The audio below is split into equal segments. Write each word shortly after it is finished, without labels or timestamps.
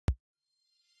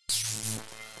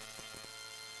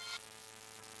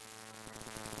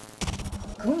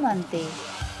Gumante,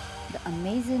 the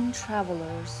amazing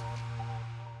travelers.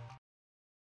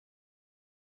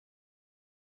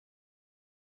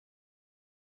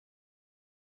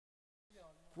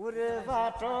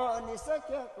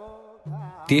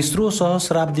 तेस्रो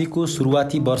सहस्राब्दीको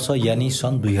सुरुवाती वर्ष यानि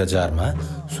सन् 2000 मा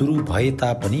सुरु भए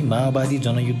तापनि माओवादी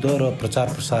जनयुद्ध र प्रचार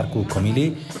प्रसारको कमीले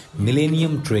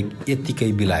मिलेनियम ट्रेक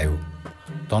यत्तिकै बिलायो।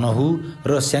 तनहु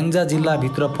र स्याङ्जा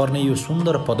जिल्लाभित्र पर्ने यो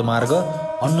सुन्दर पदमार्ग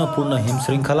अन्नपूर्ण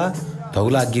हिमश्रृङ्खला,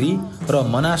 धौलागिरी र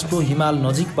मनास्लो हिमाल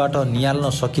नजिकबाट नियाल्न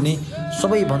सकिने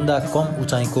सबैभन्दा कम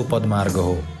उचाइको पदमार्ग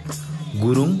हो।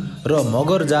 गुरुङ र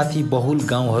मगर जाति बहुल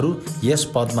गाउँहरू यस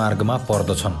पदमार्गमा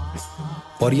पर्दछन्।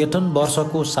 पर्यटन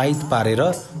वर्षको साइत पारेर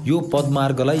यो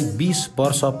पदमार्गलाई 20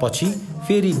 वर्षपछि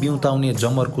फेरि बिउताउने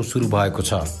जमर्को सुरु भएको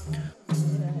छ।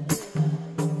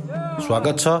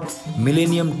 स्वागत छ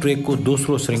मिलेनियम ट्रेकको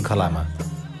दोस्रो श्रृङ्खलामा।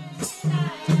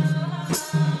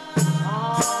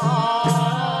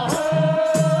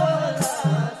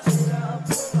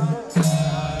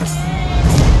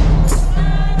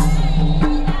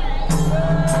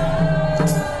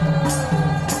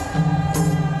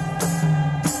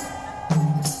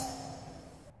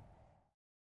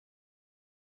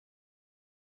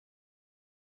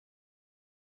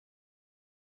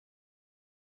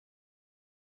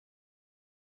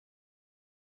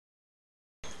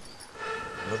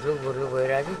 Buru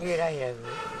berani kira ya.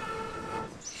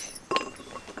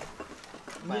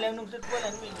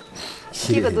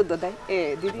 के को दुध हो दाइ?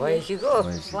 ए दिदी भैँसीको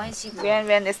बिहान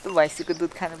बिहान यस्तो भैँसीको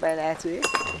दुध खानु पाइरहेको छु है।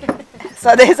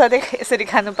 सधैँ सधैँ यसरी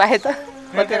खानु पाए त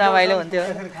कति रमाइलो हुन्थ्यो।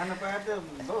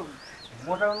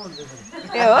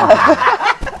 ए हो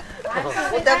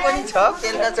उता पनि छ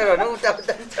तेलका चरहरू उता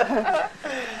उता छ।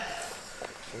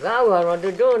 गाउँघरमा त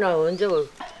जो न हुन्छ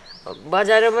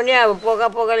बजार पनि अब पोका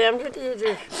पोका ल्याउँछ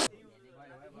त्यो।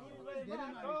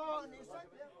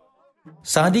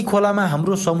 साँधी खोलामा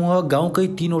हाम्रो समूह गाउँकै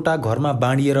 3वटा घरमा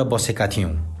बाँडिएर बसेका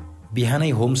थियौं। बिहानै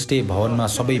होमस्टे भवनमा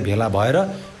सबै भेला भएर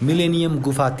मिलेनियम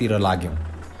गुफातिर लाग्यौं।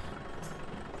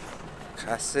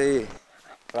 खासै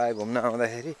प्राय घुम्न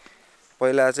आउँदाखेरि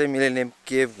पहिला चाहिँ मिलेनियम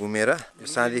केभ घुमेर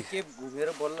साँधी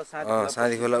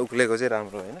खोला उक्लेको चाहिँ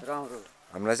राम्रो हैन।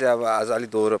 हामीलाई चाहिँ अब आज अलि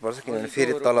दोहोरो पर्छ किनभने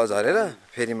फेरि तल झरेर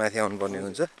फेरि माथि आउनुपर्ने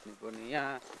हुन्छ।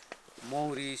 यहाँ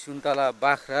मौरी, सुन्तला,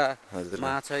 बाख्रा,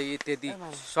 माछा इत्यादि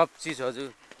सब चिज हजुर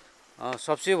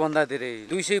सबसे भन्दा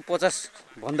धेरै 250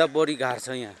 भन्दा बढी घार छ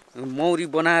यहाँ। मौरी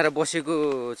बनाएर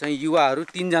बसेको चाहिँ युवाहरू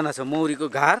 3 जना छ। मौरीको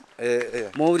घार,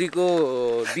 मौरीको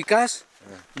विकास,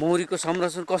 मौरीको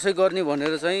संरक्षण कसै गर्ने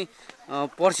भनेर चाहिँ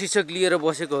प्रशिक्षक लिएर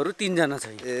बसेकोहरू 3 जना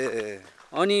छ।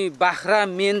 अनि बाख्रा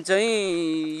मेन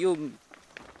चाहिँ यो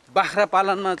बाख्रा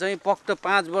पालनमा चाहिँ पक्क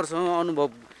 5 वर्षमा अनुभव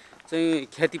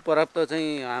चाहिँ खेती प्राप्त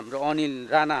चाहिँ हाम्रो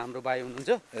अनिल राणा हाम्रो भाइ हुनुहुन्छ।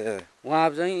 उहाँ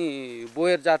चाहिँ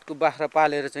बोयर जातको बाख्रा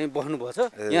पालेर चाहिँ बस्नुभएको छ।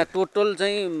 यहाँ टोटल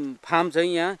चाहिँ फार्म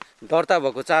चाहिँ यहाँ दर्ता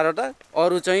भएको 4वटा,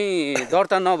 अरू चाहिँ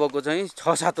दर्ता नभएको चाहिँ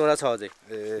 6-7वटा छ अझै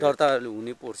दर्ता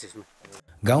हुने प्रोसेसमा।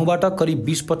 गाउँबाट करिब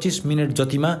 20-25 मिनेट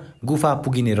जतिमा गुफा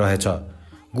पुगिने रहेछ।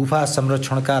 गुफा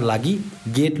संरक्षणका लागि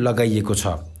गेट लगाइएको छ।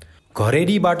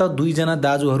 घरेरीबाट 2 जना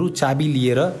दाजुहरू चाबी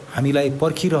लिएर हामीलाई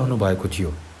पर्खिरहनु भएको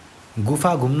थियो।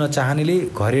 गुफा घुम्न चाहनेले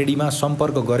घरेडीमा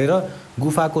सम्पर्क गरेर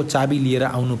गुफाको चाबी लिएर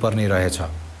आउनुपर्ने रहेछ।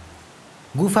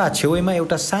 गुफा छेउमा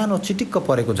एउटा सानो चिटिक्क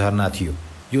परेको झरना थियो।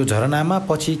 यो झरनामा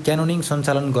पछि क्यानोनिङ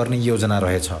सञ्चालन गर्ने योजना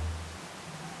रहेछ।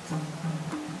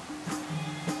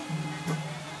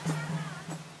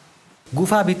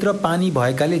 गुफाभित्र पानी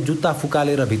भएकाले जुत्ता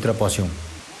फुकालेर भित्र पस्यौं।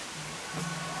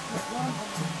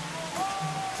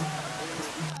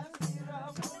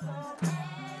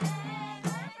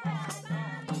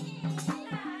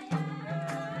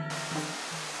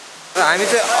 हामी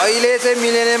चाहिँ अहिले चाहिँ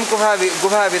मिलेनियम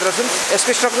गुफाभित्र छौँ।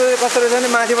 यसको स्ट्रक्चर कस्तो रहेछ भने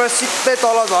माथिबाट सिधै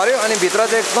तल झऱ्यो अनि भित्र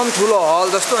चाहिँ एकदम ठुलो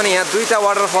हल जस्तो, अनि यहाँ 2टा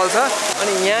वाटरफल छ,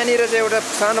 अनि यहाँनिर चाहिँ एउटा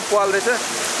सानो पाल रहेछ।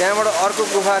 त्यहाँबाट अर्को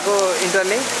गुफाको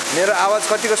इन्टरलिङ्क। मेरो आवाज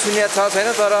कतिको सुनिया छ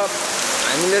छैन, तर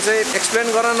हामीले चाहिँ एक्सप्लेन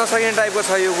गर्न नसकिने टाइपको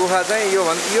छ यो गुफा चाहिँ।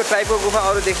 यो टाइपको गुफा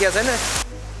अरू देखिया छैन।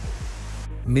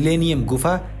 मिलेनियम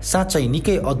गुफा साँच्चै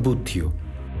निकै अद्भुत थियो।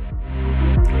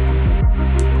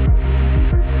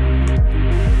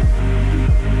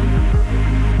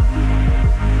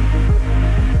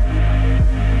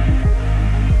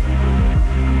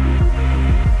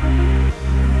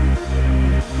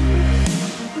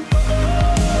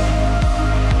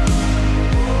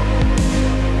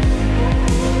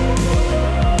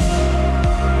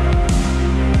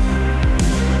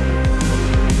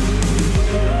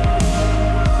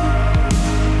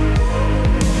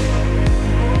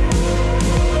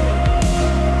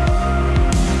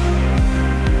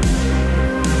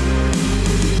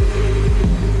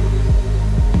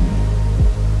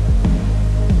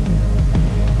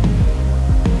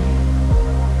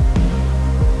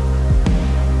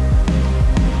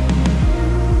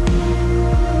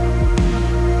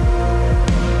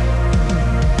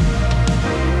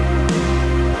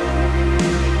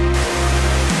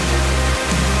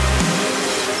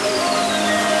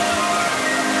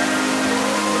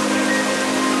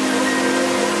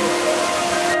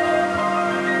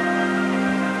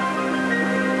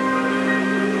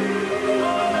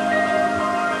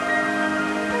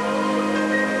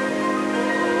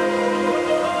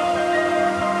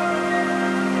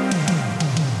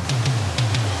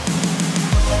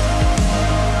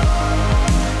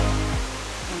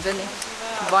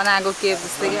 बनाएको केभ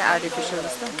जस्तै क्या आर्टिफिसियल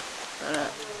जस्तो तर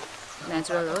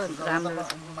नेचुरल हो राम्रो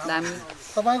दामी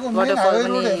वाटरफल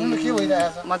पनि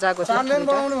मजाको थियो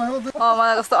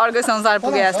मलाई कस्तो अर्कै संसार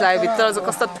पुगे जस्तो लाग्यो भित्र चाहिँ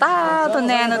कस्तो तातो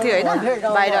न्यानो थियो होइन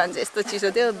बाहिर भने चाहिँ यस्तो चिसो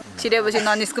थियो छिरेपछि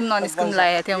ननिस्कुम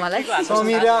लागेको थियो मलाई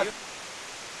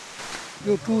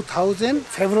यो 2000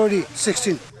 फेब्रुअरी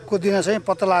 16 को दिन चाहिँ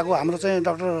पत्ता लागेको हाम्रो चाहिँ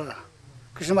डाक्टर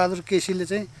कृष्णबहादुर केसीले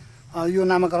चाहिँ यो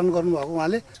नामाकरण गर्नुभएको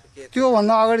उहाँले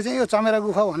त्योभन्दा अगाडि चाहिँ यो चमेरा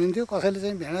गुफा भनिन्थ्यो कसैले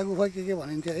चाहिँ भेडा गुफा के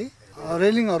भनिन्थ्यो है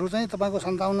रेलिङहरू चाहिँ तपाईँको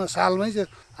 57 सालमै चाहिँ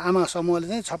आमा समूहले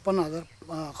चाहिँ 56,000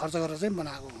 खर्च गरेर चाहिँ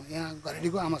बनाएको यहाँ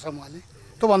घरेडीको आमा समूहले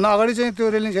त्योभन्दा अगाडि चाहिँ त्यो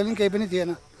रेलिङ सेलिङ केही पनि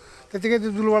थिएन त्यतिकै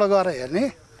त्यो दुलबाट गएर हेर्ने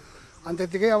अनि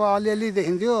त्यतिकै अब अलिअलि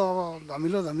देखिन्थ्यो अब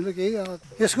धमिलो केही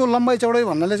यसको लम्बाइ चौडाइ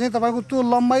भन्नाले चाहिँ तपाईँको त्यो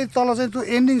लम्बाइ तल चाहिँ त्यो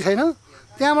एन्डिङ छैन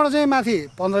त्यहाँबाट चाहिँ माथि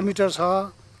 15 मिटर छ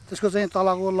त्यसको चाहिँ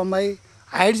तलको लम्बाइ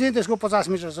हाइट चाहिँ त्यसको 50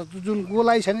 मिटर छ जुन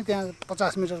गोलाइ छ नि त्यहाँ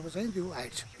 50 मिटरको चाहिँ त्यो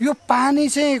हाइट छ यो पानी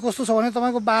चाहिँ कस्तो छ भने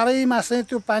तपाईँको 12 मास चाहिँ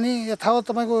त्यो पानी यथावत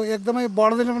तपाईँको एकदमै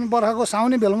बढ्दैन पनि बर्खाको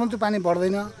साउने बेलामा त्यो पानी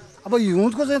बढ्दैन अब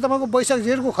हिउँदको चाहिँ तपाईँको वैशाख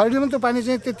जेठको खरिदमा त्यो पानी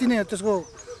चाहिँ त्यति नै हो त्यसको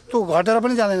त्यो घटेर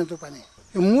पनि जाँदैन त्यो पानी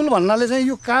यो मूल भन्नाले चाहिँ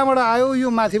यो कहाँबाट आयो यो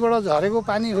माथिबाट झरेको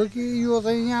पानी हो कि यो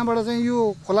चाहिँ यहाँबाट चाहिँ यो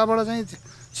खोलाबाट चाहिँ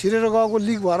छिरेर गएको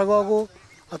लिक भएर गएको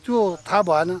त्यो थाहा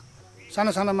भएन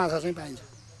साना माछा चाहिँ पाइन्छ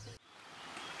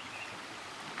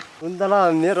सुन्तला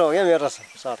मेरो हो क्या मेरो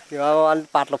सर त्यो अब अलिक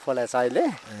पातलो फलेको छ अहिले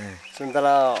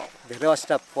सुन्तला धेरै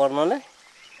अस्टा पर्नाले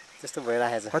त्यस्तो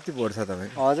भइरहेको छ कति बोट छ तपाईँ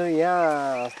हजुर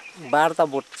यहाँ 12 ता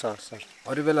बोट छ सर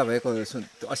अरू बेला भएको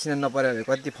असिना नपरे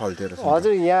कति फल्थ्यो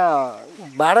हजुर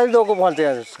यहाँ 12 डोको फल्थ्यो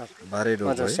हजुर सर 12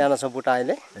 डोको हजुर सानो छ बुटा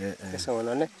अहिले त्यसो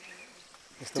हुनाले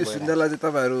त्यो सुन्तला चाहिँ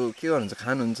तपाईँहरू के गर्नुहुन्छ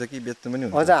खानुहुन्छ कि बेच्नु पनि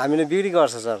हुन्छ हजुर हामीले बिक्री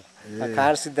गर्छ सर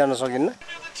खाएर सिद्धाउन सकिन्न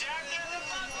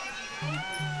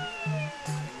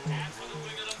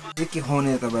के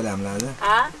खुवाउने तपाईँले हामीलाई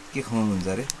आज के खुवाउनुहुन्छ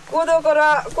अरे कोदोको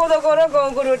र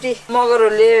गहुँको रोटी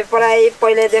मगरहरूले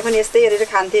पहिलादेखि यस्तै हेरेर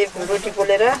खान्थे रोटी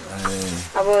पोलेर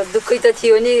अब दुःखै त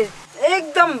थियो नि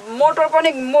एकदम मोटोपन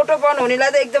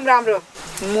हुनेलाई त एकदम राम्रो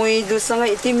मोही दुधसँग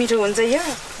यति मिठो हुन्छ यो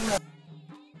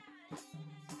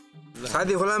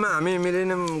साथी खोलामा हामी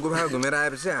मिलेनियम गुफा घुमेर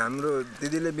आएपछि हाम्रो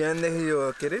दिदीले बिहानदेखि यो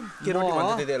के रोटी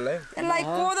भन्छ दिदीहरूलाई यसलाई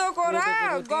कोदोको र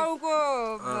गहुँको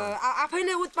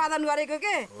आफैले उत्पादन गरेको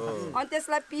के अनि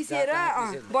त्यसलाई पिसेर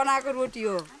बनाएको रोटी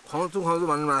हो खुवाउँछु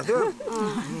भन्नु भएको थियो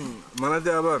मलाई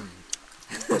चाहिँ अब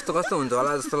कस्तो हुन्छ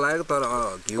होला जस्तो लाग्यो तर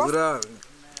घिउ र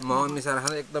मह मिसाएर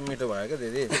खाँदा एकदम मिठो भयो क्या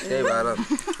दिदी त्यही भएर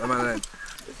तपाईँलाई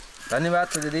धन्यवाद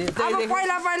छ दिदी अब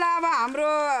पहिला अब हाम्रो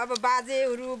अब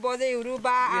बजेहरू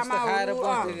बा आमाहरू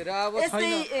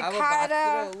यस्तै खाएर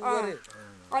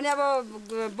अनि अब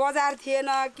बजार थिएन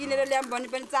किनेर ल्याऊँ भने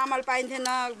पनि चामल पाइन्थेन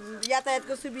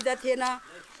यातायातको सुविधा थिएन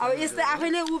अब यस्तै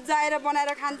आफैले उब्जाएर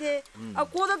बनाएर खान्थे अब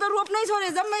कोदो त रोप्नै छोडे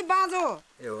जम्मै बाँझो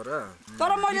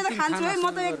तर मैले त खान्छु है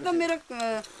म त एकदम मेरो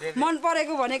मन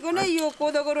परेको भनेको नै यो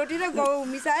कोदोको रोटी र गहुँ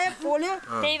मिसाए पोल्यो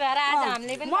त्यही भएर आज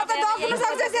हामीले पनि म त दक्नु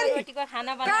सक्छु यसरी रोटीको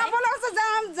खाना बनाए कहाँ बोलाउँछ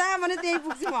जहाँ भने त्यही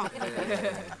पुग्छु म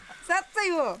साच्चै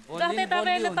हो जस्तै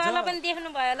तपाईले तल पनि देख्नु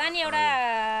भयो होला नि एउटा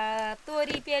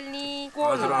तोरी पेल्नी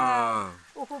कोल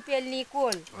उखु पेल्नी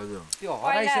कोल हजुर त्यो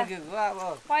हराइसकेको अब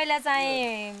पहिला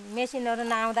चाहिँ मेसिनहरु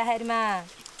नआउँदाखेरिमा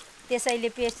त्यसैले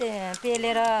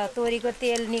पेलेर तोरीको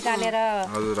तेल निकालेर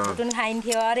भुटुन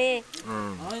खाइन्थ्यो अरे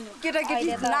केटाकेटी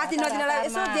नाति नदिनलाई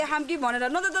यसो देखाम कि भनेर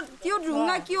न त त्यो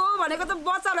ढुङ्गा के हो भनेको त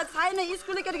बच्चालाई थाहै नै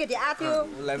स्कुलले केटाकेटी आथ्यो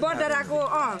बडराको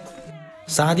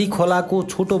साँधी खोलाको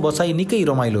छोटो बसाइ निकै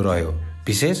रमाइलो रह्यो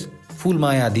विशेष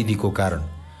फूलमाया दिदीको कारण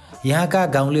यहाँका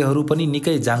गाउँलेहरू पनि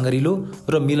निकै जाँगरिलो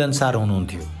र मिलनसार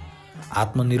हुनुहुन्थ्यो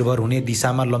आत्मनिर्भर हुने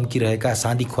दिशामा लम्किरहेका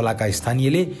साँधी खोलाका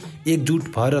स्थानीयले एकजुट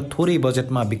भएर थोरै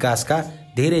बजेटमा विकासका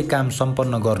धेरै काम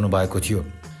सम्पन्न गर्नुभएको थियो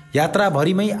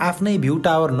यात्राभरिमै आफ्नै भ्यू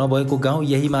टावर नभएको गाउँ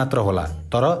यही मात्र होला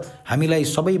तर हामीलाई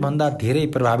सबैभन्दा धेरै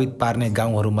प्रभावित पार्ने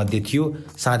गाउँहरूमध्ये थियो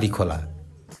साँधी खोला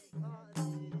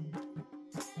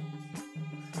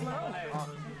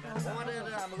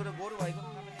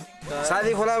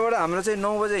साँधी खोलाबाट हाम्रो चाहिँ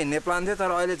 9 बजे हिँड्ने प्लान थियो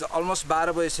तर अहिले अलमोस्ट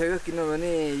 12 बजिसक्यो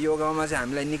किनभने यो गाउँमा चाहिँ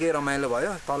हामीलाई निकै रमाइलो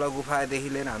भयो तल गुफादेखि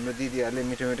लिएर हाम्रो दिदीहरूले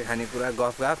मिठो मिठो खानेकुरा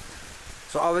गफ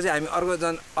सो अब चाहिँ हामी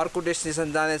अर्को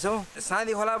डेस्टिनेसन जानेछौँ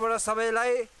साँधी खोलाबाट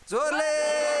सबैलाई जोरले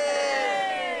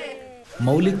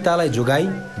मौलिकतालाई जोगाई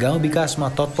गाउँ विकासमा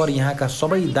तत्पर यहाँका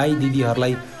सबै दाइ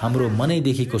दिदीहरूलाई हाम्रो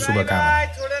मनैदेखिको शुभकामना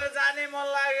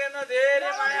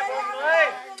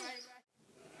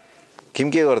किम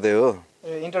के गर्दै हो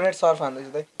इन्टरनेट सर्फ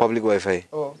हान्दैछु दाइ पब्लिक वाइफाई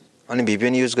हो अनि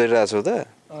भिपिएन युज गरिरहेछौ त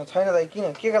छैन दाइ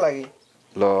किन केका लागि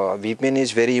ल VPN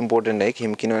इज भेरी इम्पोर्टेन्ट है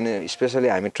किनभने स्पेसली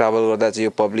हामी ट्राभल गर्दा चाहिँ यो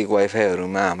पब्लिक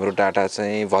वाइफाईहरूमा हाम्रो डाटा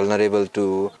चाहिँ भल्नरेबल टु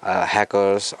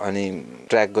ह्याकर्स अनि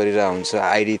ट्र्याक गरिरहेको हुन्छ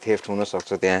आइडी थेफ्ट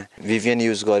हुनसक्छ त्यहाँ VPN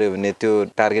युज गर्यो भने त्यो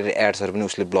टार्गेटेड एड्सहरू पनि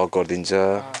उसले ब्लक गरिदिन्छ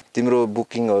तिम्रो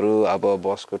बुकिङहरू अब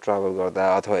बसको ट्राभल गर्दा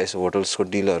अथवा यसो होटल्सको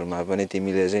डिलहरूमा पनि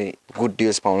तिमीले चाहिँ गुड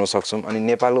डिल्स पाउन सक्छौ अनि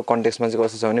नेपालको कन्टेक्स्टमा चाहिँ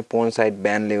कस्तो छ भने पोर्न साइट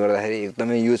ब्यानले गर्दाखेरि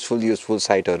एकदमै युजफुल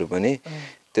साइटहरू पनि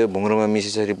त्यो भुङ्रोमा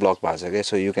मिसिसरी ब्लक भएको छ क्या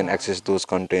so you can access those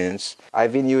contents I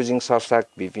been using सर्फसाक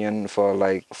VPN for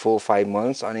like 4-5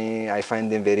 months अनि I find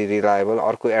them very reliable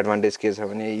अर्को एडभान्टेज के छ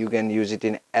भने you can use it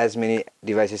in as many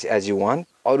devices as you want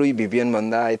अरू VPN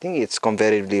भन्दा I think it's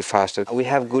कम्पेरिभली faster we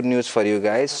have good news for you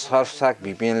guys सर्फसाक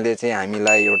VPNले चाहिँ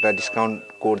हामीलाई एउटा डिस्काउन्ट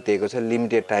कोड दिएको छ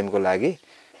लिमिटेड टाइमको लागि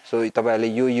सो तपाईँहरूले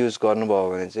यो युज गर्नुभयो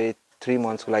भने चाहिँ 3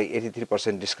 monthsको लागि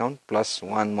 83% discount plus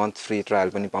 1 month free trial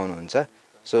पनि पाउनुहुन्छ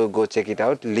So go check it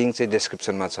out. Link चाहिँ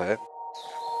description मा छ है.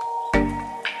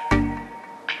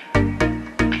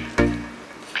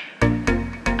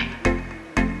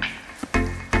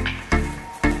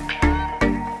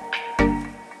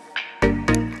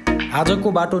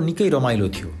 आजको बाटो निकै रमाइलो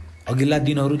थियो. अघिल्ला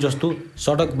दिनहरू जस्तो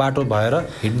सडक बाटो भएर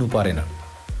हिँड्नु परेन.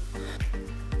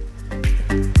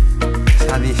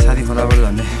 सादी खोलाबाट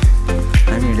झन्डै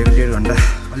हामी हिँडेको 1.5 घण्टा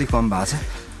अलिक कम भएको छ.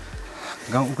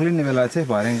 गाउँ उक्लिने बेला चाहिँ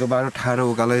भर्याङको बाटो ठाडो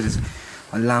उकालो रहेछ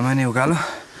अलि लामा नै उकालो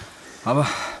अब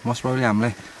मोस्ट प्रोबब्ली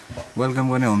हामीलाई वेलकम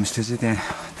गर्ने होमस्टे चाहिँ त्यहाँ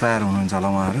तयार हुनुहुन्छ होला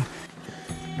उहाँहरू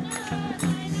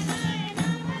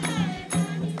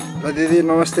ल दिदी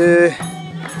नमस्ते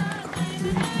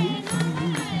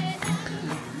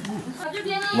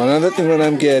भन त तिम्रो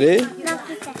नाम के अरे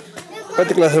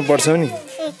कति क्लासमा पढ्छौ नि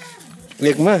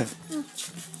 1 मा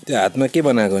त्यो हातमा के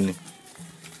बनाएको नि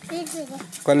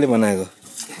कसले बनाएको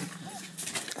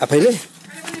आफैले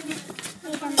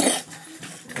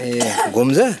ए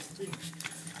घुम्छ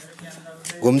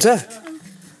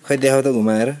खै देखाउ त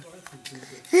घुमाएर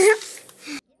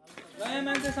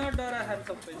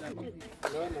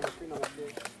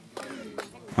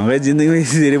हाम्रो जिन्दगीमा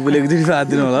धेरै बोलेको चाहिँ साथ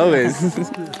दिनु होला हौ गाइस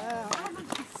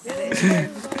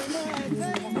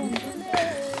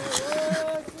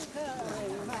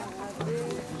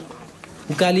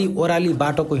उकाली ओराली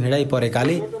बाटोको हिँडाइ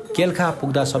परेकाले केल्खा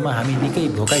पुग्दासम्म हामी निकै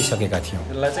भोकाइसकेका थियौँ.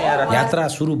 यात्रा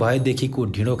सुरु भएदेखिको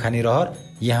ढिँडो खाने रहर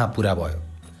यहाँ पुरा भयो.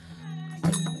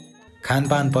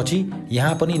 खानपानपछि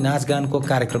यहाँ पनि नाचगानको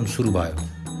कार्यक्रम सुरु भयो.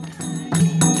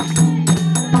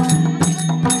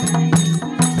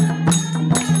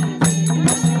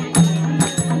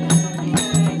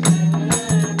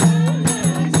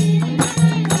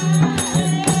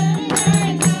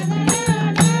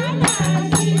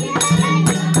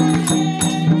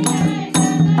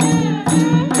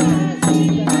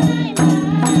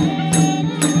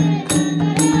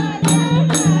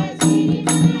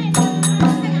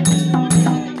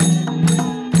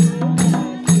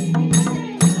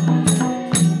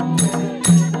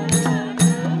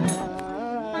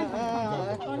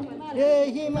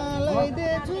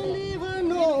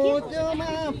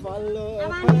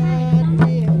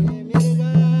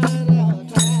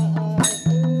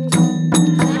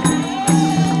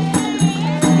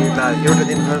 एउटा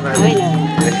दिन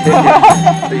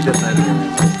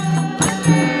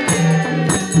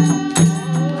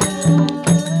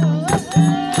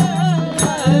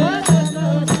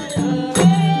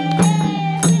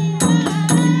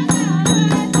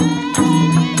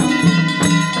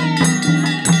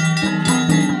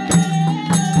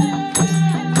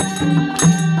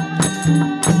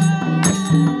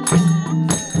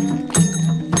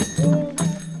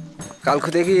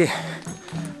कालखुदेखि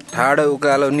ठाडो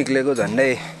उकालो निक्लेको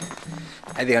झन्डै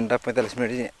आधी घन्टा 45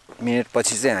 मिनट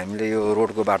पछि चाहिँ हामीले यो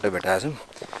रोडको बाटो भेटाएको छौँ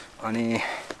अनि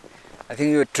आई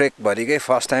थिङ्क यो ट्रेकभरिकै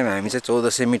फर्स्ट टाइम हामी चाहिँ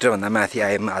 1400 मिटरभन्दा माथि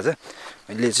आयौँ आज.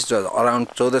 अहिले चाहिँ अराउन्ड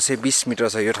 1420 मिटर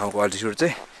छ यो ठाउँको अल्टिट्युड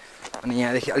चाहिँ अनि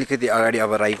यहाँदेखि अलिकति अगाडि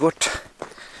अब राईकोट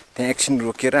त्यहाँ एकछिन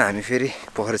रोकेर हामी फेरि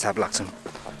पोखरीछाप लाग्छौँ.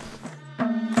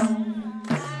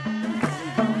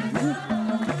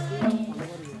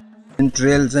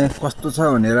 ट्रेल चाहिँ कस्तो छ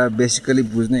भनेर बेसिकली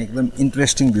बुझ्ने एकदम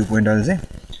इन्ट्रेस्टिङ भ्यू पोइन्टहरू चाहिँ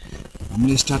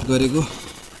हामीले स्टार्ट गरेको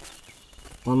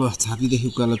तल छातीदेखि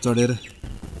उकालो चढेर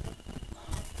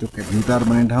त्यो भुइँतार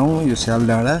बन्ने ठाउँ यो स्याल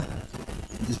डाँडा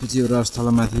त्यसपछि यो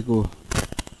रस्थलमाथिको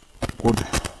कोट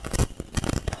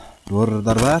ढोर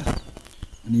दरबार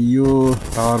अनि यो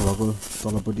टावर भएको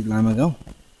तलपट्टि लामा गाउँ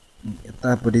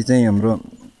यतापट्टि चाहिँ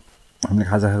हामीले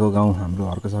खाजा खाएको गाउँ हाम्रो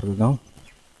हर्कसरको गाउँ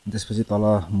त्यसपछि तल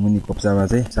मुनि कोप्चामा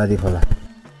चाहिँ सादी खोला.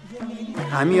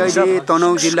 हामी अहिले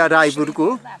तनहुँ जिल्ला रायपुरको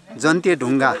जन्ते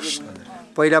ढुङ्गा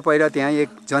पहिला त्यहाँ एक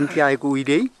जन्ती आएको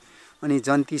उहिले अनि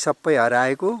जन्ती सबै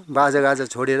हराएको बाजागाजा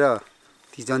छोडेर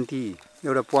ती जन्ती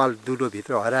एउटा पाल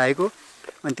दुलोभित्र हराएको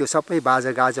अनि त्यो सबै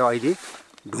बाजागाजा अहिले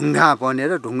ढुङ्गा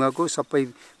बनेर ढुङ्गाको सबै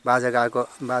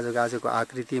बाजागाजाको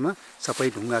आकृतिमा सबै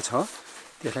ढुङ्गा छ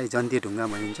त्यसलाई जन्ती ढुङ्गा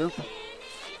भनिन्छ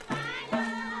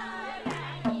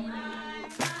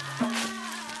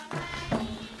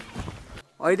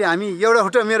अहिले हामी एउटा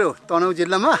खुट्टा मेरो तनहुँ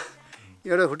जिल्लामा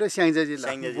एउटा खुट्टा स्याङ्जा जिल्ला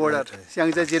बोर्डर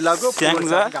स्याङ्जा जिल्लाको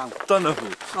तनहुँ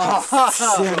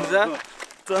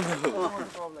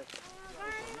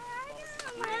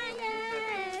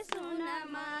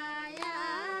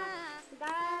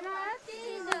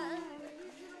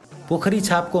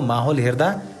पोखरीछापको माहौल हेर्दा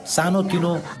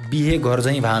सानोतिनो बिहे घर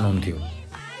झैँ भान हुन्थ्यो।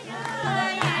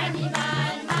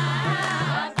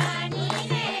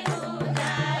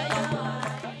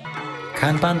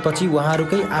 खानपानपछि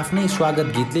उहाँहरूकै आफ्नै स्वागत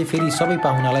गीतले फेरि सबै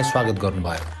पाहुनालाई स्वागत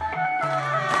गर्नुभयो।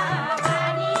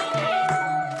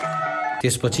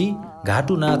 त्यसपछि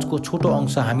घाटु नाचको छोटो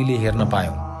अंश हामीले हेर्न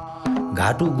पायौँ।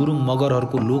 घाटु गुरुङ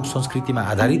मगरहरूको लोक संस्कृतिमा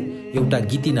आधारित एउटा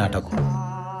गीती नाटक हो।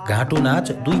 घाटु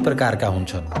नाच दुई प्रकारका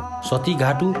हुन्छन्, सती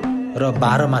घाटु र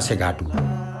 12 मासे घाटु।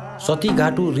 सती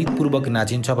घाटु रीतपूर्वक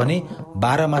नाचिन्छ भने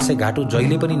 12 मासे घाटु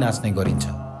जहिले पनि नाच्ने गरिन्छ।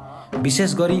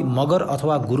 विशेष गरी मगर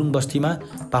अथवा गुरुङ बस्तीमा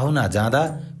पाहुना जाँदा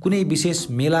कुनै विशेष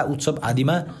मेला उत्सव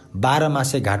आदिमा 12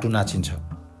 मासे घाटु नाचिन्छ।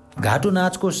 घाटु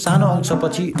नाचको सानो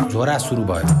अंशपछि झोरा सुरु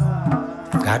भयो।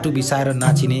 घाटु बिसाएर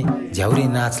नाचिने झ्याउरे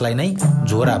नाचलाई नै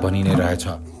झोरा भनिने रहेछ।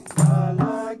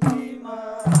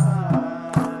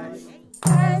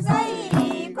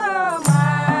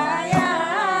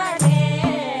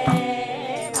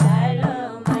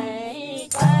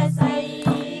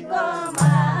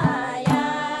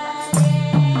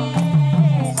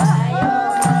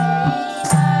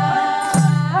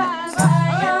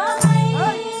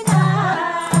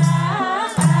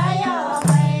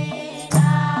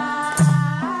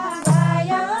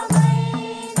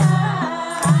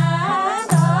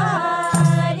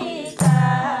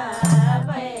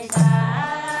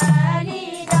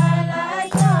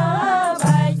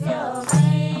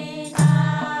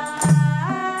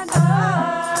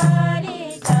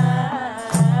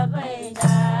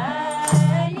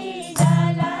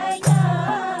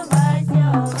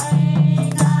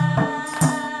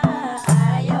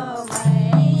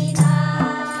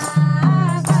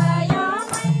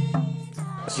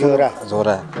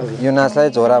 झोरा यो नाचलाई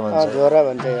झोरा भन्छ। झोरा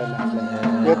भन्छ यो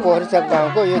नाचलाई। यो पोखरीछाप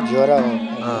गाउँको यो झोरा हो।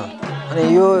 अनि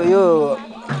यो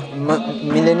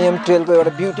मिलेनियम ट्रेलको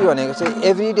एउटा ब्युटी भनेको चाहिँ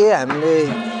एभ्री डे हामीले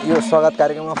यो स्वागत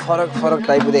कार्यक्रममा फरक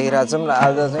टाइपको देखिरहेको छौँ र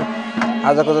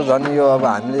आजको त झन् यो अब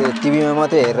हामीले टिभीमा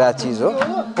मात्रै हेरिरहेको चिज हो।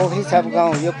 पोखरीछाप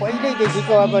गाउँ यो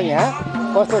पहिल्यैदेखिको अब यहाँ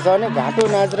कस्तो छ भने घाटु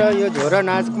नाच र यो झोरा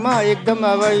नाचमा एकदम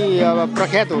अब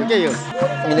प्रख्यात हो क्या यो।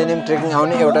 मिलेनियम ट्रेकिङ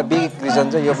आउने एउटा बिग रिजन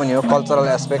चाहिँ यो पनि हो, कल्चरल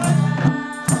एस्पेक्ट।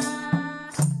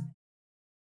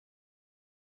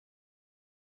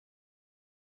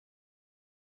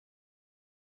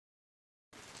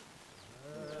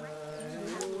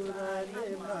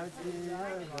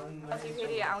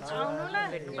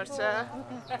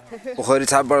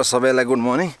 पोखरीछापबाट सबैलाई गुड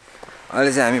मर्निङ।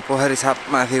 अहिले चाहिँ हामी पोखरीछाप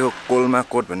माथिको कोलमा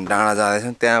कोट भन्ने डाँडा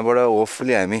जाँदैछौँ। त्यहाँबाट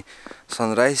होपफुली हामी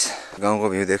सनराइज गाउँको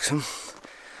भ्यू देख्छौँ।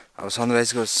 अब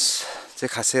सनराइजको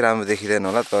चाहिँ खासै राम्रो देखिँदैन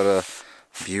होला, तर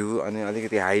भ्यू अनि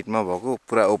अलिकति हाइटमा भएको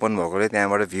पुरा ओपन भएकोले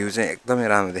त्यहाँबाट भ्यू चाहिँ एकदमै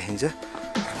राम्रो देखिन्छ।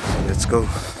 Let's go.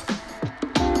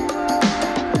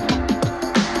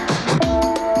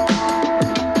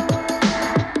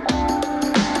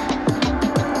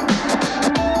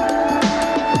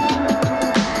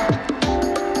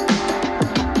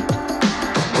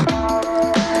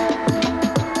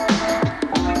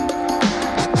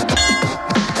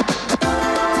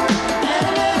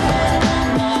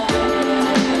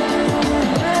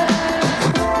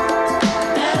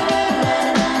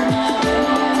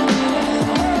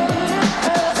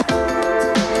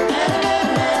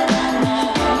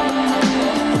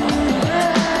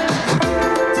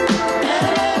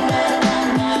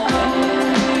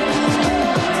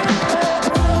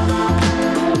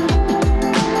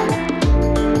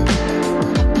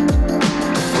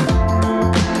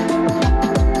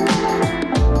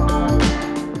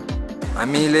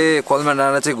 हामीले कोलमा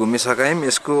डाँडा चाहिँ घुमिसक्यौँ।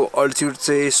 यसको अल्टिट्युड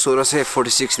चाहिँ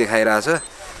 1646 देखाइरहेछ।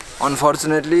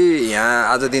 अनफर्चुनेटली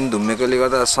यहाँ आज दिन धुम्मेकोले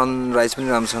गर्दा सनराइज पनि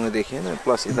राम्रोसँग देखिएन,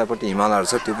 प्लस यतापट्टि हिमालहरू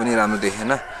छ त्यो पनि राम्रो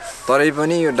देखिएन। तरै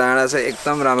पनि यो डाँडा चाहिँ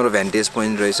एकदम राम्रो भ्यान्टेज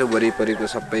पोइन्ट रहेछ। वरिपरिको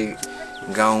सबै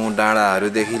गाउँ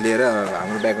डाँडाहरूदेखि लिएर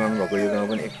हाम्रो ब्याकग्राउन्ड भएको यो गाउँ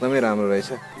पनि एकदमै राम्रो रहेछ।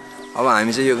 अब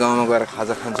हामी चाहिँ यो गाउँमा गएर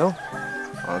खाजा खान्छौँ,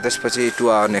 त्यसपछि to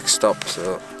our next stop.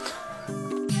 So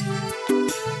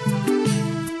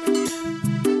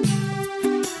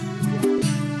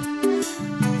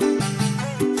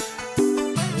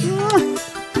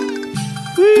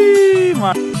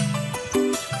मा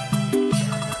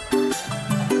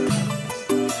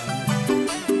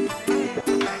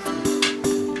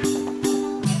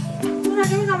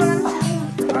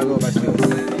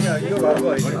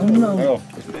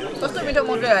कस्तो मिठो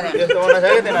मकै हो नि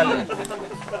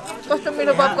कस्तो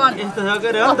मिठो पपकर्न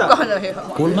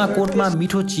कोलमा कोटमा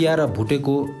मिठो चिया र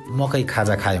भुटेको मकै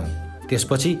खाजा खायौँ।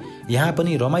 त्यसपछि यहाँ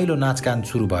पनि रमाइलो नाचगान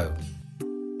सुरु भयो।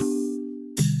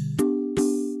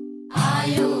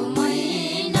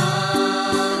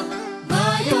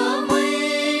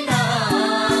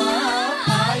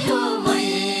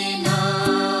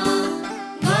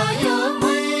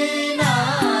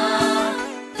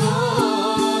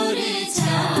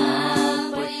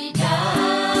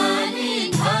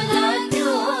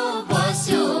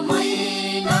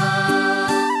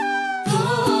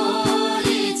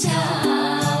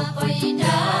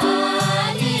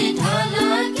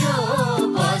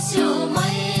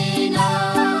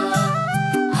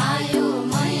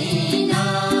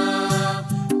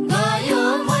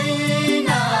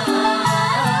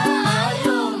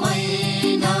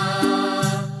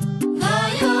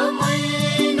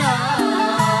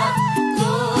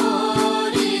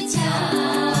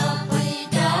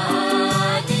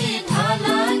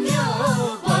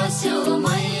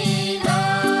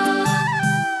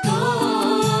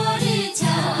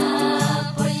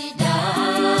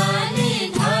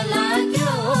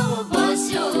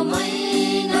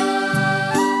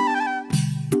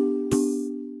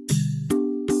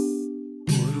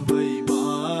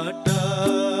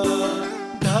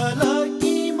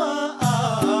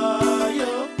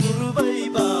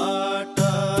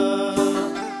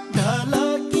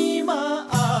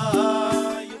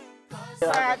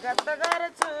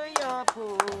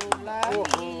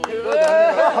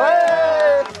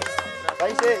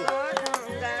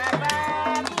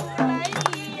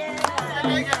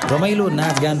 रमाइलो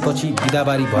नाचगानपछि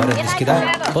बिदाबारी भएर निस्किँदा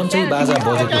पञ्चै बाजा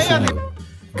बजेको सुन्यो।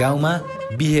 गाउँमा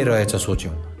बिहे रहेछ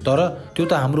सोच्यौँ, तर त्यो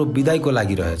त हाम्रो बिदाईको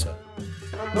लागि रहेछ।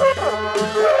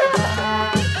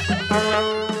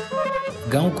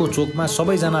 गाउँको चोकमा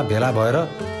सबैजना भेला भएर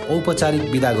औपचारिक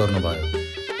बिदा गर्नुभयो।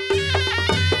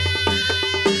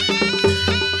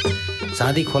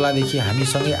 साँधी खोलादेखि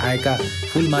हामीसँगै आएका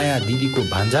फुलमाया दिदीको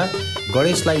भान्जा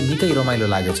गणेशलाई निकै रमाइलो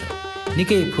लागेछ।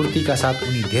 निकै फुर्तीका साथ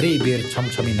उनी धेरै बेर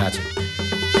छमछमी नाचे।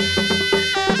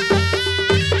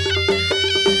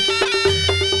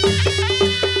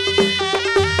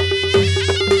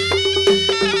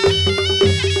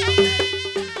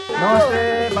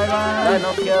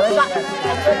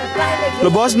 ल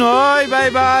बस्नु है, बाई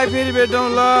बाई, फेरि भेटौँ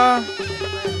ल।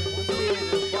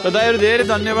 दाइहरू धेरै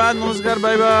धन्यवाद, नमस्कार,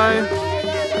 बाई बाई।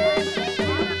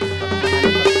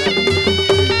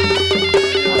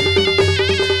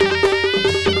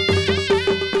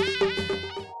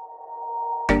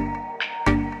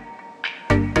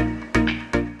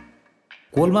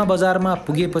 कोलमा बजारमा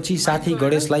पुगेपछि साथी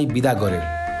गणेशलाई बिदा गर्यो।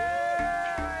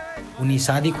 उनी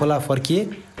साँधी खोला फर्किए।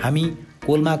 हामी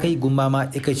कोलमाकै गुम्बामा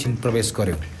एकैछिन प्रवेश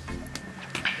गर्यौँ।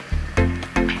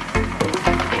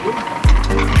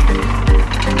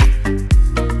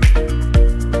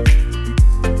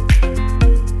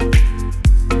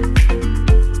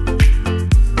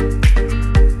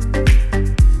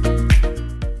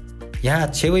 यहाँ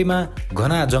छेउमा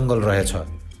घना जङ्गल रहेछ।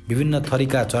 विभिन्न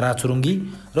थरीका चराचुरुङ्गी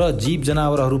र जीव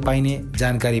जनावरहरू पाइने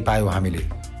जानकारी पायौँ हामीले।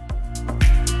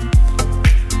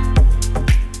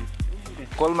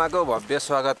 कोलमाको भव्य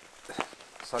स्वागत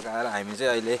सघाएर हामी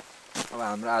चाहिँ अहिले अब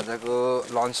हाम्रो आजको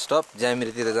लन्च स्टप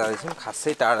ज्यामिरेतिर जाँदैछौँ।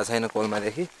 खासै टाढा छैन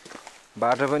कोलमादेखि।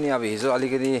 बाटो पनि अब हिजो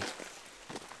अलिकति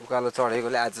उकालो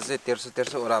चढेकोले आज चाहिँ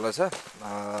तेर्सो ओह्रालो छ।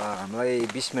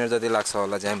 हामीलाई 20 मिनट जति लाग्छ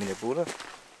होला ज्यामिरे पुग्न।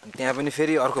 अनि त्यहाँ पनि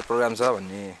फेरि अर्को प्रोग्राम छ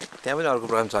भन्ने, त्यहाँ पनि अर्को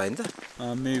प्रोग्राम छ होइन त?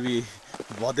 मेबी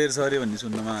भतेर छ अरे भन्ने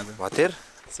सुन्नमा आज। भतेर?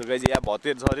 सो गाइज यहाँ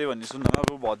भतेर छ अरे भन्ने सुन्नमा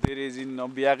अब भतेर एजिन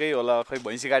बिहाकै होला, खै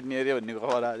भैँसी काट्ने अरे भन्ने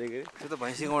खबर आएको थियो। त्यो त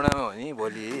भैँसीगौडामा हो नि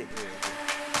भोलि।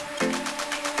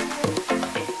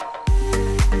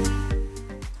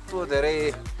 कस्तो धेरै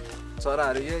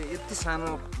चराहरू, यो यति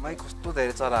सानोमै कस्तो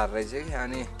धेरै चराहरू रहेछ कि।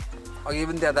 अनि अघि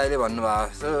पनि त्यहाँ दाइले भन्नुभएको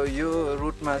जस्तो यो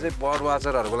रुटमा चाहिँ बर्ड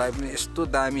वाचरहरूको लागि पनि यस्तो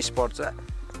दामी स्पट छ।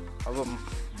 अब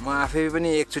म आफै पनि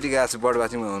एकचोटि गएको छु बर्ड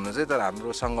वाचिङमा हुनु चाहिँ, तर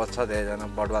हाम्रो सङ्गत छ धेरैजना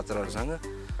बर्ड वाचरहरूसँग।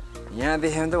 यहाँ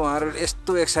देख्यो भने त उहाँहरू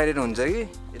यस्तो एक्साइटेड हुन्छ कि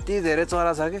यति धेरै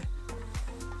चरा छ कि।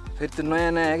 फेरि त्यो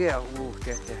नयाँ नयाँ कि अब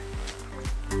त्यहाँ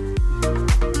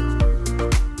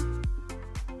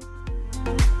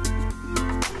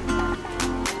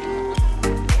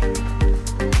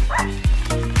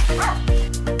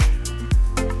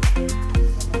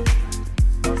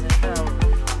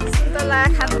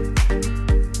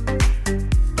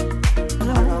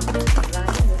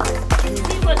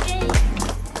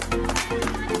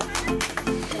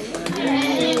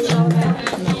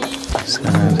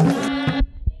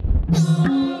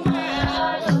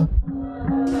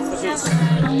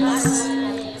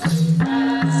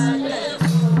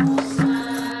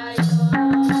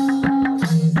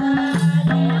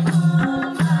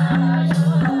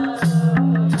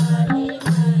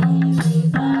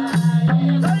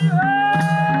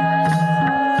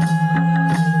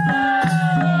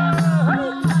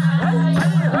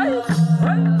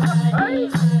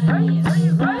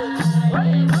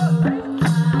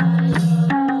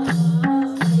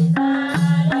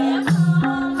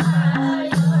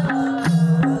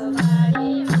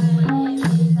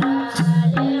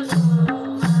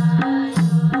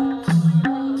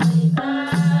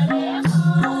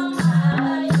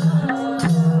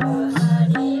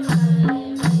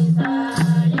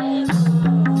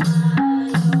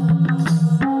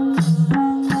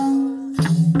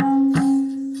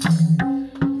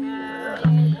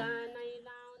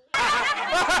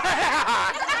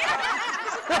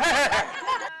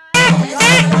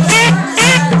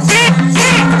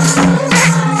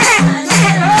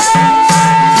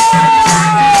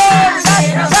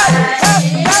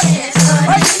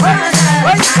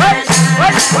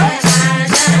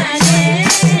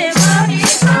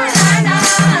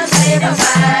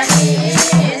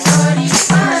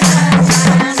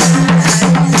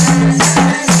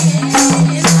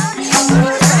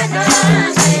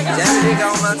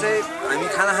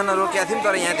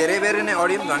तर यहाँ धेरै बेर नै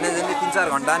अडियौँ झन्डै 3-4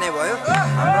 घन्टा नै भयो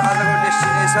हाम्रो आजको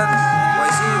डेस्टिनेसन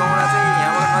भैसेगौडा चाहिँ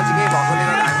यहाँबाट नजिकै भएकोले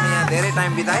गर्दा हामीले यहाँ धेरै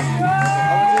टाइम बितायौँ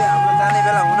अब चाहिँ हाम्रो जाने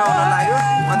बेला हुन लाग्यो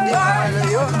अन्तिम रमाइलो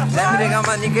यो ज्यामिरे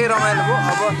गाउँमा निकै रमाइलो भयो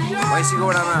अब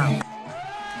भैसेगौडामा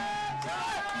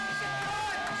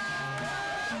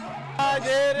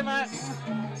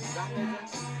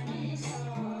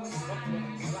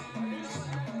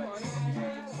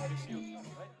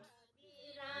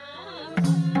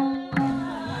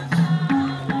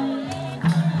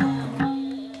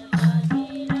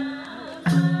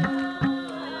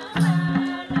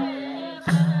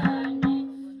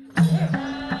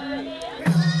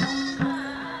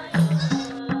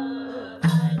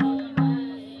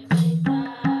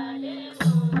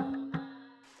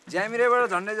ज्यामिरेबाट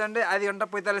झन्डै आधी घन्टा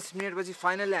 45 मिनटपछि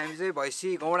फाइनली हामी चाहिँ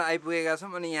भैसेगौडा आइपुगेका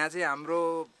छौँ अनि यहाँ चाहिँ हाम्रो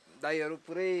दाइहरू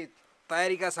पुरै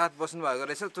तयारीका साथ बस्नु भएको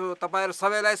रहेछ। त्यो तपाईहरु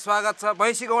सबैलाई स्वागत छ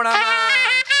भैसेगौडामा।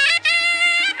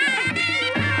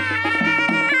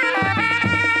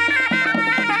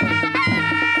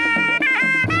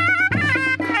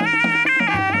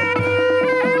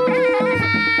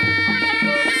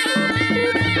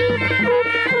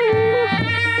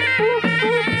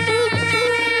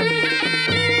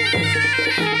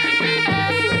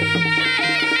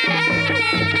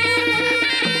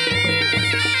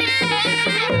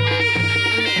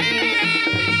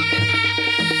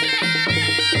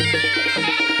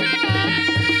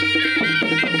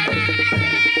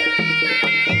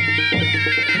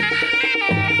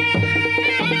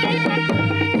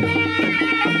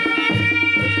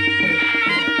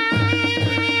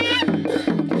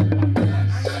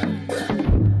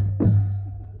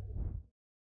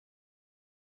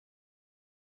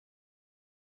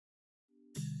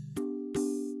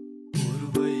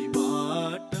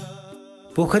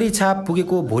 पोखरीछाप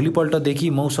पुगेको भोलिपल्टदेखि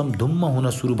मौसम धुम्म हुन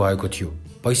सुरु भएको थियो।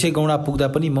 भैसेगौडा पुग्दा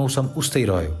पनि मौसम उस्तै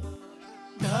रह्यो।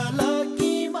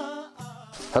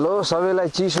 हेलो सबैलाई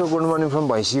चिसो गुड मर्निङ फ्रम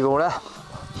भैसेगौडा।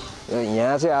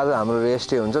 यहाँ चाहिँ आज हाम्रो रेस्ट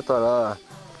डे हुन्छ, तर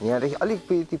यहाँदेखि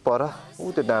अलिकति पर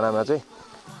ऊ त्यो डाँडामा चाहिँ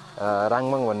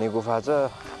राङभाङ भन्ने गुफा छ,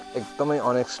 एकदमै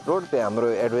अनएक्सप्लोर्ड। त्यहाँ हाम्रो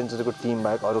एडभेन्चरको टिम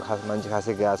बाहेक अरू खास मान्छे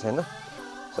खासै गएको छैन।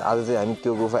 सो आज चाहिँ हामी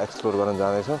त्यो गुफा एक्सप्लोर गर्न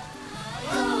जाँदैछौँ।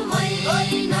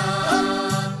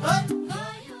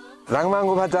 राङभाङ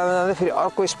गुफा जाँदा जाँदै फेरि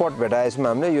अर्को स्पट भेटाएछौँ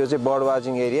हामीले। यो चाहिँ बर्ड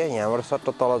वाचिङ एरिया, यहाँबाट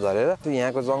सट्ट तल झरेर।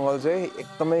 यहाँको जङ्गल चाहिँ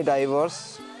एकदमै डाइभर्स।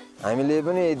 हामीले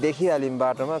पनि देखिहाल्यौँ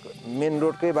बाटोमा, मेन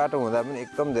रोडकै बाटो हुँदा पनि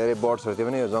एकदम धेरै बर्ड्सहरू थियो।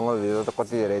 पनि यो जङ्गलभित्र त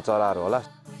कति धेरै चराहरू होला।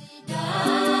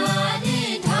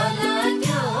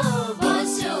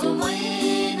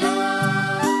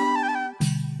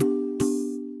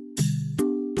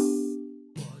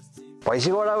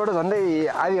 भैसेगौडाबाट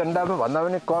झन्डै आधी घन्टामा भन्दा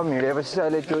पनि कम हिँडेपछि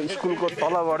चाहिँ अहिले त्यो स्कुलको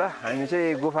तलबाट हामी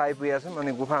चाहिँ गुफा आइपुगेका छौँ।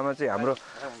 अनि गुफामा चाहिँ हाम्रो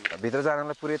भित्र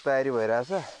जानलाई पुरै तयारी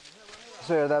भइरहेछ।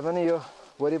 यसो हेर्दा पनि यो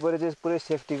वरिपरि चाहिँ पुरै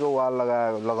सेफ्टीको वाल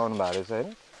लगाउनु भएको रहेछ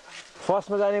होइन।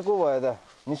 फर्स्टमा जाने को भयो त?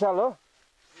 निशाल हो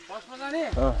फर्स्टमा जाने?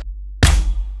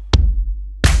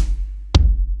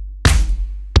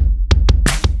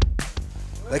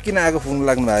 किन आगो पुग्नु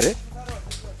लाग्नु भयो अरे?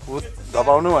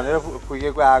 दबाउनु भनेर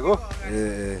पुगेको आगो।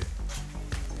 ए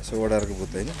यसो ओडारको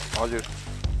बुत होइन? हजुर।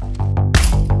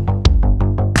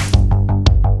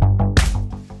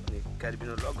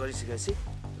 क्यारिबिनो लक गरिसकेपछि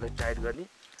यसलाई टाइट गर्ने।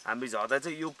 हामी झर्दा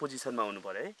चाहिँ यो पोजिसनमा हुनु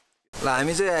पर्यो है। ल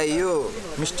हामी चाहिँ यो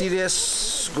मिस्टिरियस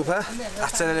गुफा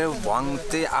आश्चर्यले भङ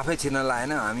चाहिँ आफै छिर्न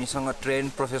लागेन। हामीसँग ट्रेन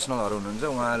प्रोफेसनलहरू हुनुहुन्छ,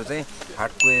 उहाँहरू चाहिँ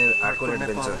हार्डकोर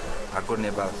एडभेन्चर, हार्डकोर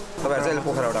नेपाल। तपाईँहरू चाहिँ अहिले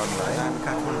पोखराबाट आउनुभयो है।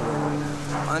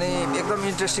 अनि एकदम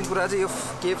इन्ट्रेस्टिङ कुरा चाहिँ यो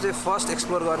केभ चाहिँ फर्स्ट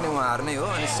एक्सप्लोर गर्ने उहाँहरू नै हो।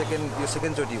 अनि यो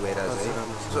सेकेन्डचोटि भइरहेको छ है।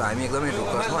 सो हामी एकदमै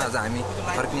ढुक्क छौँ। आज हामी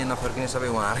फर्किने नफर्किने सबै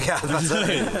उहाँहरूकै हातमा छ।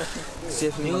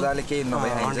 सेफली मजाले केही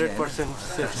नभइहाल्छ, 100%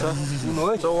 सेफ छ।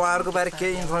 सो उहाँहरूको बारे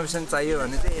केही इन्फर्मेसन चाहियो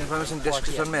भने चाहिँ इन्फर्मेसन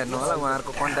डिस्क्रिप्सनमा हेर्नु होला।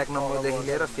 उहाँहरूको कन्ट्याक्ट नम्बरदेखि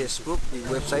लिएर फेसबुक,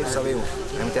 वेबसाइट सबै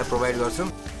हामी त्यहाँ प्रोभाइड गर्छौँ।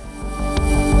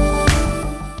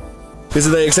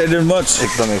 Excited much?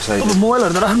 एकदम एक्साइटेड।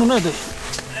 मोबाइलहरू त राख्नु न त।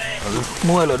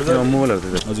 मोबाइलहरू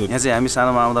हजुर। यहाँ चाहिँ हामी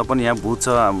सानोमा आउँदा पनि यहाँ भूत छ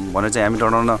भनेर चाहिँ हामी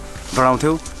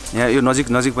डराउँथ्यौँ। यहाँ यो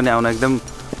नजिक पनि आउन एकदम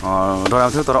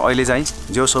डराउँथ्यौँ। तर अहिले चाहिँ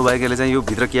जो सौभाग्यले चाहिँ यो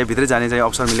भित्रै जाने चाहिँ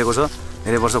अवसर मिलेको छ।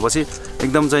 धेरै वर्षपछि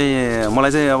एकदम चाहिँ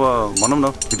मलाई चाहिँ अब भनौँ न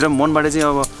भित्र मनबाट चाहिँ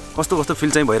अब कस्तो कस्तो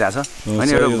फिल चाहिँ भइरहेछ होइन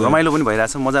एउटा रमाइलो पनि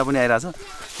भइरहेछ मजा पनि आइरहेछ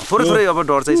थोरै थोरै अब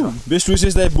डर चाहिँ छ बेस्ट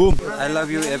विशेस दाइ boom I love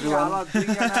you everyone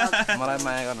मलाई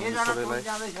माया गर्नुहुन्छ सबैलाई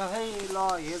ल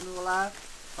हेर्नु होला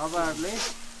तपाईहरुले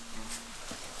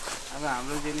अब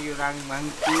हाम्रो चाहिँ यो राङभाङ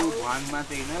टु भवाङमा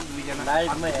चाहिँ हैन दुईजना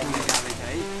लाइभमा हेर्न जाँदैछ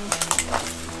है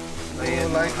यो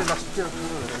लाइभ चाहिँ लास्ट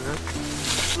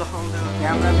ल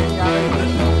क्यामेरा पनि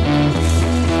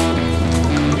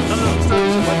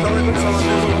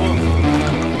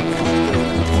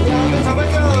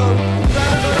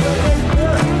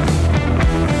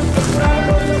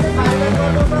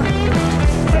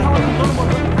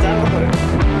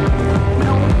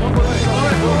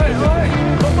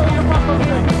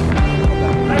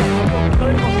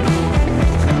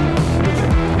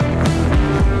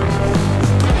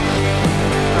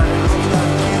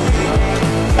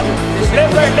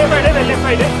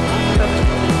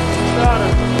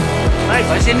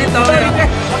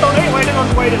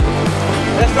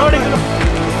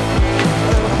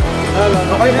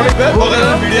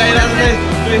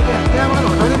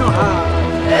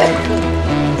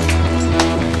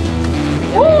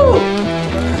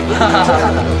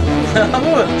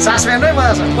सास फेर्नै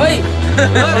भयो सर ओइ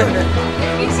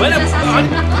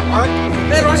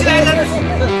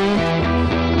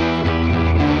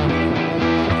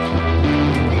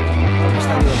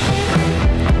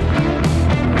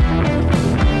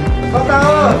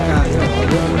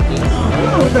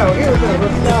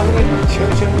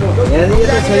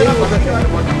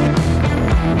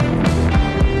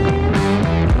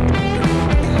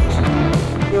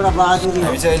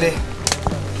हामी चाहिँ अहिले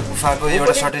गुफाको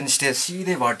एउटा सर्टेन स्टेज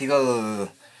सिधै भर्टिकल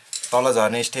तल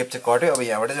झर्ने स्टेप चाहिँ कट्यो अब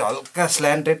यहाँबाट चाहिँ हल्का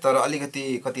स्ल्यान्टेड तर अलिकति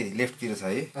कति लेफ्टतिर छ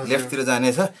है लेफ्टतिर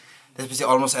जानेछ त्यसपछि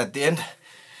अलमोस्ट एट द एन्ड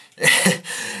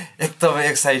एकदमै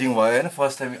एक्साइटिङ भयो होइन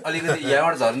फर्स्ट टाइम अलिकति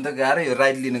यहाँबाट झर्नु त गाह्रो यो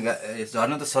राइट लिनु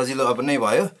झर्नु त सजिलो अब नै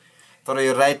भयो तर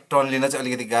यो राइट टर्न लिन चाहिँ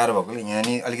अलिकति गाह्रो भएकोले यहाँ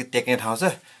नि अलिकति टेक्ने ठाउँ छ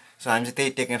सो हामी चाहिँ त्यही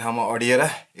टेक्ने ठाउँमा अडिएर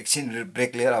एकछिन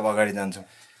ब्रेक लिएर अब अगाडि जान्छौँ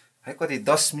है कति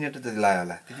 10 मिनट जति लाग्यो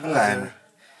होला त्यति पनि लागेन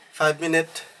 5 मिनट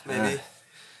मेबी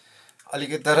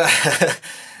अलिकति तर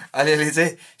अलिअलि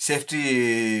चाहिँ सेफ्टी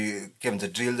के भन्छ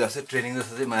ड्रिल जस्तो ट्रेनिङ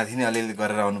जस्तो चाहिँ माथि नै अलिअलि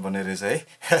गरेर आउनुपर्ने रहेछ है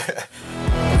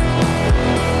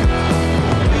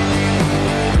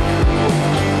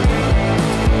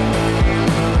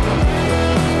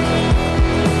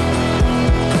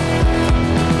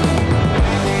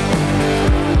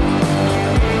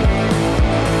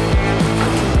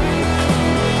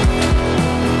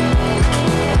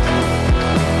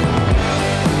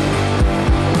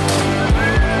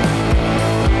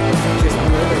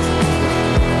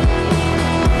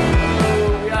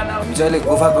अहिले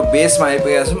गुफाको बेसमा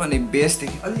आइपुगेका छौँ अनि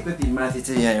बेसदेखि अलिकति माथि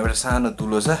चाहिँ यहाँ एउटा सानो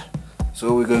दुलो छ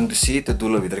so we going to see त्यो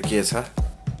दुलोभित्र के छ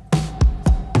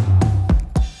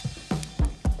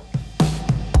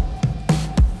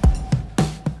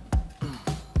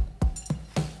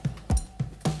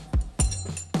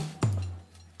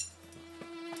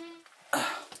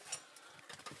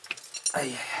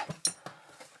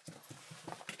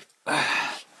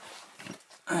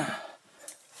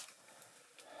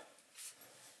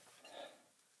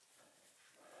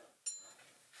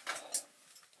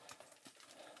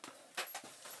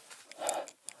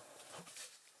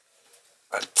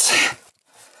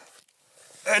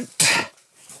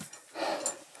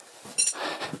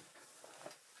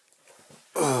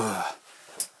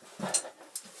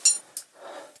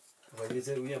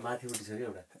माथिपट्टि छ कि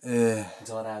एउटा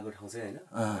जरा आएको ठाउँ चाहिँ होइन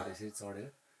यसरी चढेर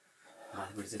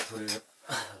माथिपट्टि चाहिँ थोरै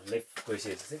लेफ्ट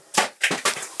गइसकेपछि चाहिँ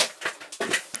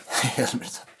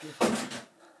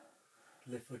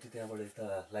लेफ्टपट्टि त्यहाँबाट यता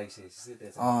लागिसकेपछि चाहिँ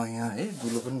त्यहाँ यहाँ है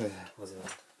दुलो पनि रहेछ हजुर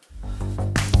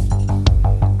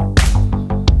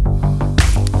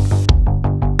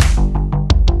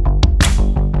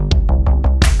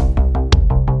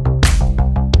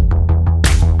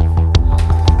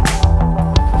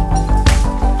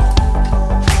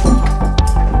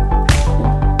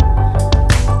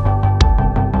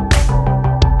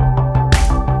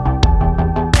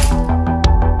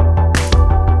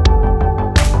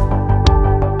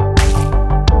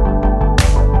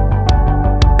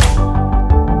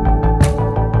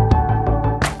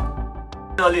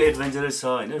एडभेन्चरस छ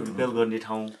होइन रिपेल गर्ने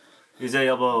ठाउँ यो चाहिँ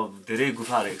अब धेरै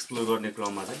गुफाहरू एक्सप्लोर गर्ने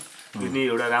क्रममा चाहिँ यो नि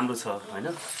एउटा राम्रो छ होइन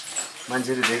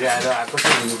मान्छेहरू धेरै आएर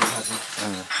आकर्षित हुने गुफा छ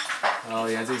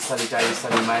यहाँ चाहिँ स्टालिटाइट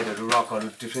स्टालिमाइटहरू रकहरू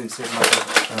डिफ्रेन्ट सेपमा छ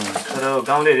तर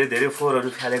गाउँलेहरूले धेरै फोहोरहरू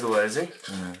फ्यालेको भएर चाहिँ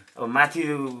अब माथि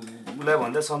उसलाई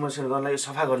भन्दा संरक्षण गर्नलाई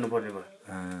सफा गर्नुपर्ने भयो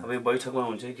अब यो बैठकमा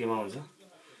हुन्छ कि केमा हुन्छ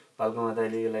पाल्कोमा त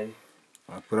अहिले यसलाई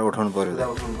पुरा उठाउनु पर्यो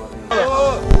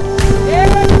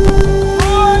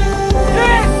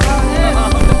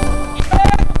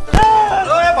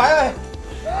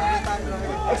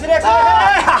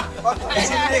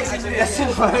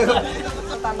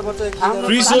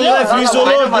फ्री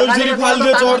सोलो गोलछेरी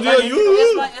फाल्दियो चढ्दियो यु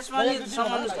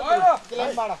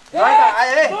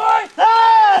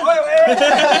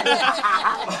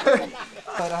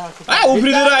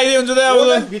उफ्रिदिएर आइदियो हुन्छ त अब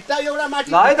भित्ता एउटा माथि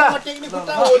टेक्निक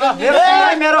खुट्टा हो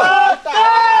मेरो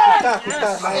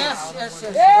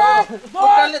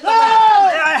खुट्टाले त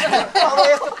अब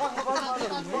यस्तो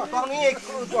पाउने एक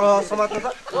समात्नु त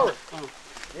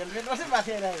हेलमेट मात्रै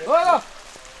माथि आइरहेको हो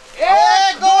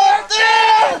एक दो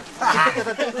तीन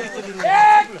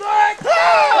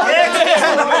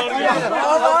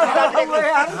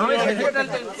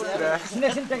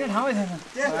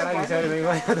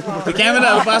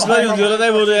क्यामेराहरु पास गरि हुन्थ्यो होला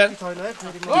दाइ बरु यार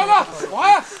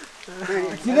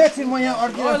सिलेक्सन म यहाँ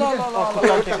अड्किरहेको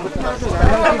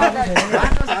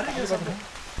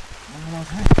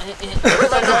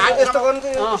यस्तो गर्नु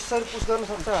चाहिँ यसरी पुस गर्न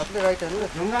सक्छ हातले राइट ह्यान्डले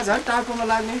ढुङ्गा झन् टाउकोमा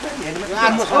लाग्ने नि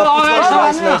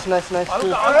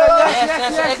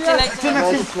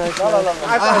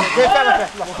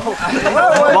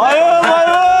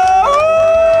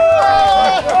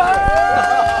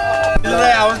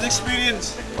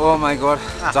ओ माई गॉड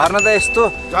झर्ना त यस्तो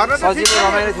सजिलो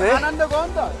रमाइलो थियो है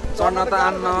चढ्न त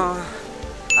आन्न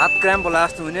हात क्र्याम्प होला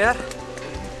जस्तो हुने यार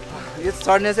यो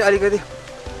चढ्ने चाहिँ अलिकति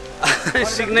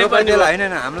सिक्नै पर्ने होइन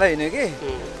हामीलाई होइन कि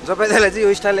जपैदालाई चाहिँ यो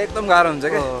स्टाइल एकदम गाह्रो हुन्छ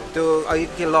क्या त्यो अघि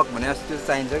के लक भने जस्तो त्यो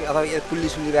चाहिन्छ कि अथवा पुल्ली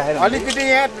सुल्ली राखेर अलिकति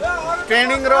यहाँ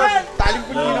ट्रेनिङ र तालिम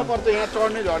पनि लिनु पर्छ यहाँ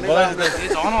चढ्ने झर्ने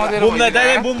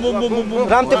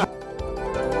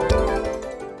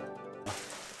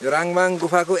यो राङभाङ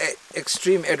गुफाको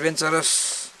एक्सट्रिम एडभेन्चरस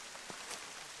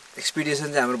एक्सपिडिसन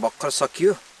चाहिँ हाम्रो भर्खर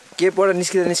सकियो केपबाट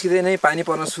निस्किँदै नै पानी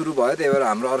पर्न सुरु भयो त्यही भएर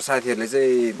हाम्रो अरू साथीहरूले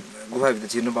चाहिँ गुफाभित्र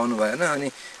छिर्नु पाउनु भएन अनि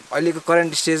अहिलेको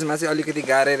करेन्ट स्टेजमा चाहिँ अलिकति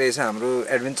गाह्रै रहेछ हाम्रो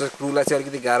एडभेन्चर क्रुलाई चाहिँ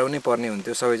अलिकति गाह्रो नै पर्ने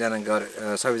हुन्थ्यो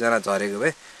सबैजना झरेको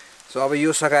भए सो अब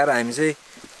यो सकाएर हामी चाहिँ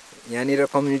यहाँनिर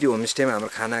कम्युनिटी होमस्टेमा हाम्रो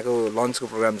खानाको लन्चको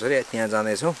प्रोग्राम छ अरे त्यहाँ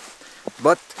जाँदैछौँ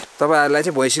बट तपाईँहरूलाई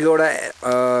चाहिँ भैँसीगौडा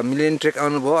मिलेनियम ट्रेक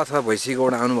आउनुभयो अथवा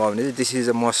भैँसीगौडा आउनुभयो भने चाहिँ this is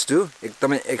a must do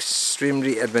एकदमै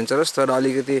एक्सट्रिमली एडभेन्चरस तर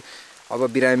अलिकति अब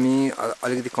बिरामी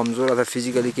अलिकति कमजोर अथवा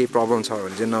फिजिकली केही प्रब्लम छ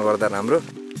भने चाहिँ नगर्दा राम्रो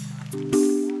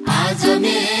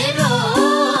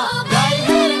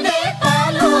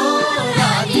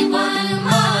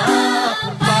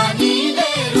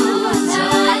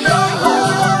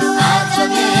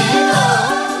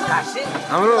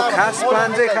हाम्रो खास प्लान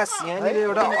चाहिँ खास यहाँनिर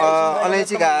एउटा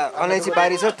अलैँची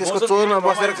बारी छ त्यसको चोरमा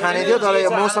बसेर खाने थियो तर यो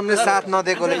मौसमले साथ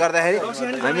नदिएकोले गर्दाखेरि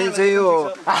हामीले चाहिँ यो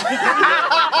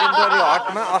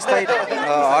हटमा अस्थायी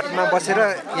हटमा बसेर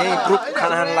यहीँ ग्रुप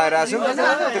खाना खान लगाइरहेको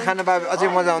छौँ त्यो खाना भए अझै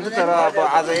मजा आउँथ्यो तर अब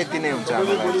आज यति नै हुन्छ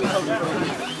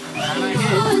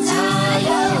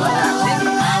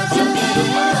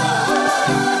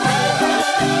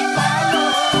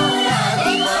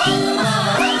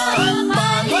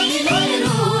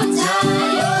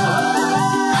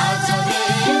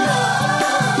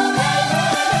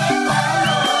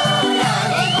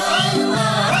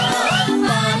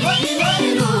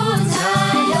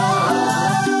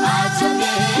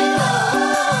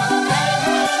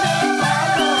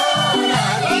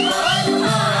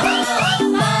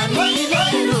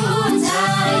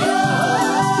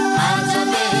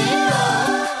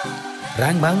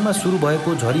राङभाङमा सुरु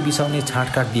भएको झरी बिसाउने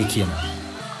छाँटकाट देखिएन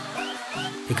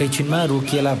एकैछिनमा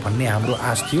रोकिएला भन्ने हाम्रो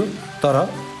आश थियो तर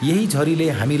यही झरीले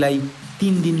हामीलाई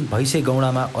 3 दिन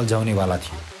भैँसेगौडामा अल्झाउनेवाला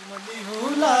थियो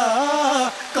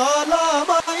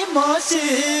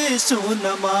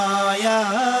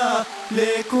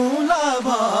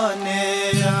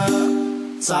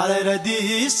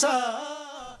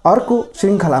अर्को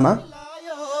श्रृङ्खलामा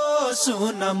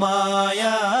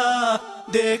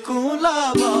देखुला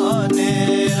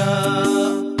बनेर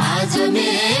आज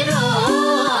मेरो